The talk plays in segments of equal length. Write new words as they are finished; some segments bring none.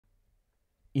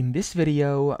In this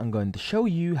video, I'm going to show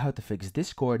you how to fix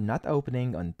Discord not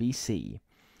opening on PC.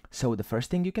 So the first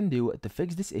thing you can do to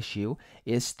fix this issue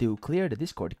is to clear the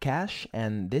Discord cache,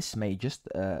 and this may just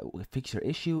fix your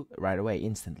issue right away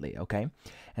instantly, okay?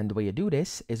 And the way you do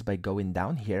this is by going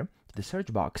down here to the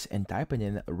search box and typing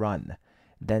in run.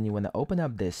 Then you want to open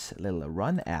up this little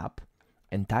run app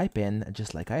and type in,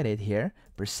 just like I did here,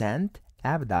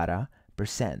 %appdata%.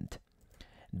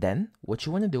 Then what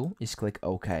you want to do is click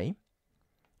OK.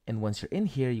 And once you're in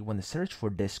here, you want to search for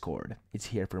Discord. It's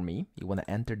here for me. You want to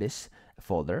enter this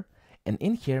folder. And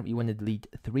in here, you want to delete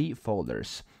 3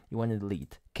 folders. You want to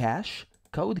delete cache,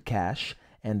 code cache,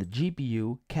 and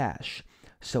GPU cache.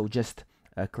 So just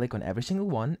click on every single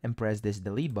one and press this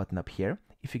delete button up here.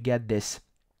 If you get this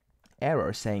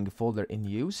error saying folder in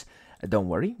use, don't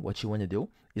worry. What you want to do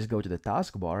is go to the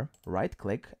taskbar, right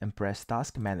click, and press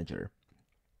Task Manager.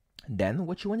 Then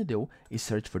what you want to do is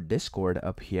search for Discord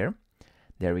up here.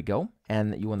 There we go.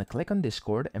 And you want to click on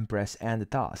Discord and press End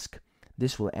Task.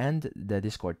 This will end the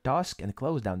Discord task and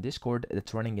close down Discord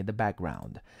that's running in the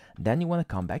background. Then you want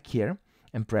to come back here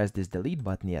and press this delete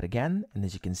button yet again. And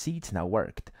as you can see, it's now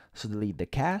worked. So delete the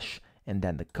cache and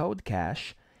then the code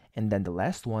cache. And then the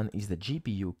last one is the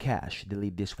GPU cache.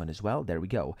 Delete this one as well. There we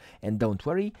go. And don't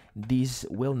worry, these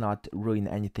will not ruin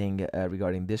anything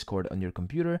regarding Discord on your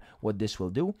computer. What this will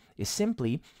do is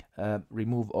simply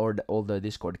remove all the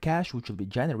Discord cache, which will be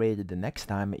generated the next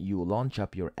time you launch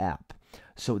up your app.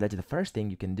 So that's the first thing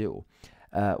you can do.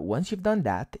 Once you've done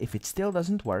that, if it still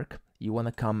doesn't work, you want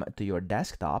to come to your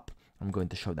desktop. I'm going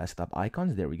to show desktop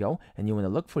icons. There we go. And you want to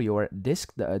look for your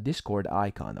Discord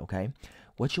icon, okay?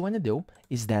 What you want to do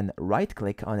is then right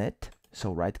click on it.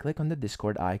 So right click on the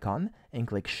Discord icon and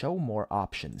click show more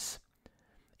options.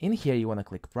 In here you want to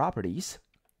click properties,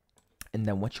 and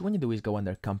then what you want to do is go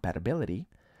under compatibility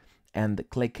and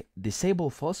click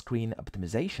disable full screen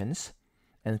optimizations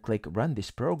and click run this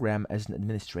program as an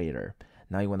administrator.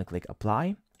 Now you want to click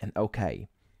apply and OK.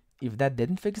 If that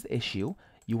didn't fix the issue,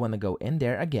 you want to go in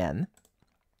there again,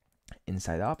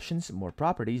 inside options, more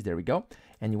properties, there we go,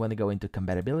 and you want to go into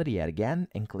compatibility yet again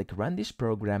and click run this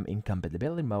program in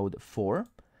compatibility mode 4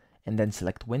 and then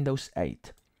select Windows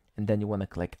 8, and then you want to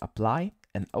click apply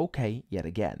and OK yet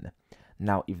again.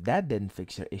 Now if that didn't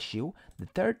fix your issue, the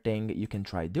third thing you can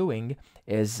try doing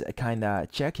is kind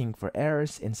of checking for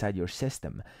errors inside your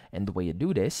system, and the way you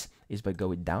do this is by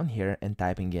going down here and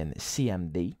typing in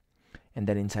cmd, and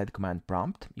then inside command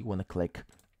prompt you want to click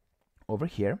over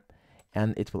here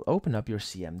and it will open up your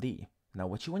CMD. Now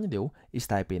what you want to do is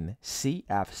type in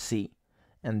CFC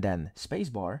and then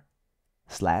spacebar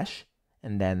 /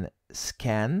 and then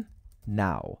scan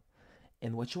now.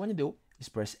 And what you want to do is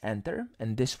press enter,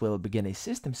 and this will begin a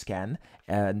system scan,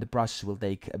 and the process will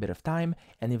take a bit of time,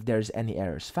 and if there's any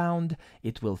errors found,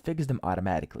 it will fix them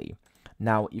automatically.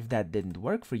 Now if that didn't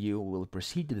work for you, we'll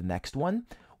proceed to the next one,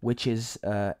 which is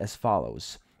as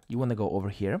follows. You want to go over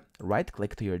here, right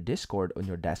click to your Discord on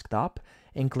your desktop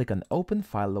and click on open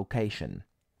file location.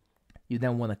 You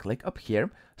then want to click up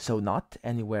here, so not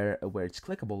anywhere where it's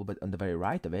clickable but on the very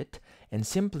right of it, and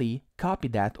simply copy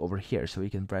that over here. So you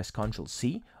can press Ctrl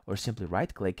C or simply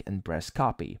right click and press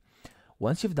copy.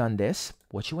 Once you've done this,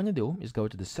 what you want to do is go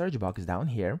to the search box down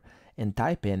here and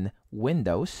type in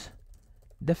Windows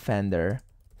Defender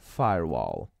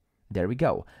Firewall. There we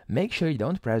go. Make sure you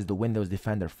don't press the Windows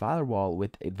Defender Firewall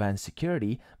with Advanced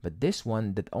Security, but this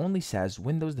one that only says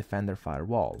Windows Defender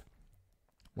Firewall.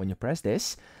 When you press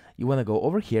this, you want to go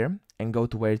over here and go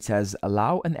to where it says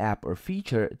Allow an app or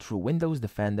feature through Windows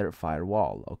Defender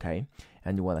Firewall, okay?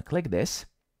 And you want to click this.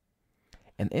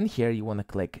 And in here, you want to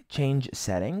click Change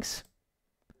Settings.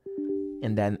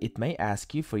 And then it may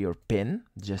ask you for your PIN.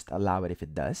 Just allow it if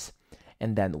it does.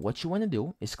 And then what you want to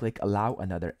do is click Allow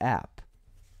another app.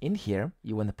 In here,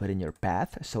 you want to put in your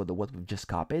path, so what we've just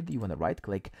copied, you want to right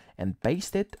click and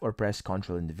paste it, or press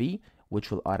Ctrl and V,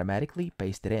 which will automatically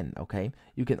paste it in, okay?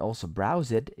 You can also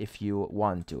browse it if you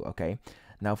want to, okay?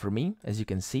 Now for me, as you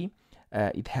can see,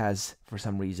 it has, for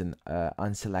some reason,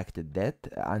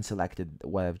 unselected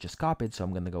what I've just copied, so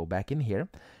I'm going to go back in here,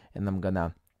 and I'm going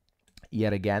to,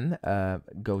 yet again,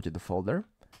 go to the folder,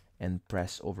 and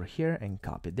press over here, and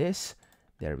copy this.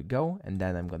 There we go, and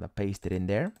then I'm going to paste it in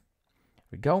there.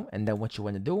 We go, and then what you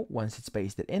want to do once it's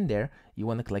pasted in there, you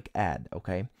want to click add,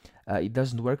 okay? It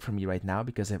doesn't work for me right now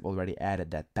because I've already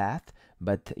added that path,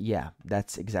 but yeah,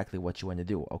 that's exactly what you want to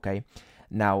do, okay?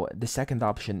 Now the second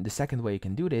option, the second way you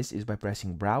can do this is by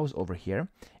pressing browse over here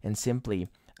and simply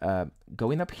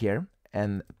going up here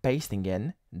and pasting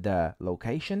in the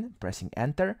location, pressing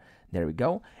enter. There we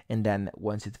go. And then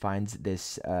once it finds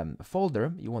this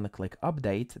folder, you want to click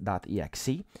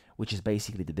update.exe, which is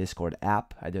basically the Discord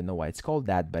app. I don't know why it's called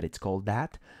that, but it's called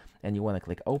that. And you want to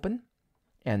click open,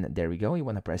 and there we go. You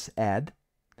want to press add,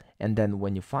 and then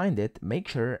when you find it, make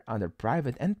sure under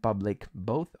private and public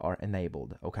both are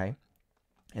enabled, okay?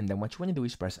 And then what you want to do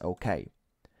is press OK.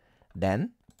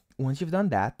 Then once you've done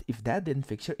that, if that didn't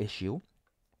fix your issue,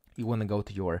 you want to go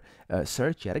to your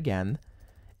search yet again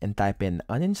and type in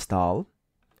uninstall,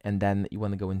 and then you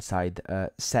want to go inside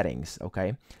settings,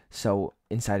 okay? So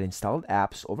inside installed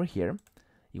apps over here,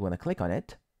 you want to click on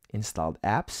it, installed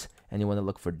apps, and you want to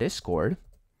look for Discord.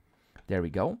 There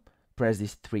we go. Press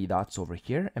these three dots over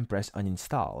here and press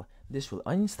uninstall. This will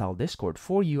uninstall Discord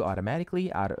for you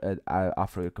automatically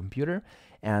off of your computer.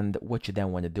 And what you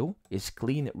then want to do is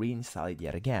reinstall it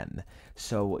yet again.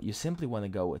 So you simply want to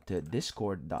go to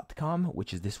discord.com,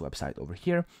 which is this website over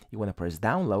here. You want to press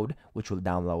download, which will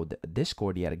download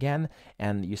Discord yet again.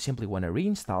 And you simply want to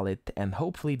reinstall it, and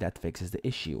hopefully that fixes the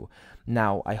issue.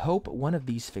 Now, I hope one of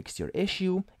these fixed your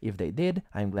issue. If they did,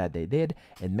 I'm glad they did.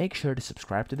 And make sure to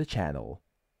subscribe to the channel.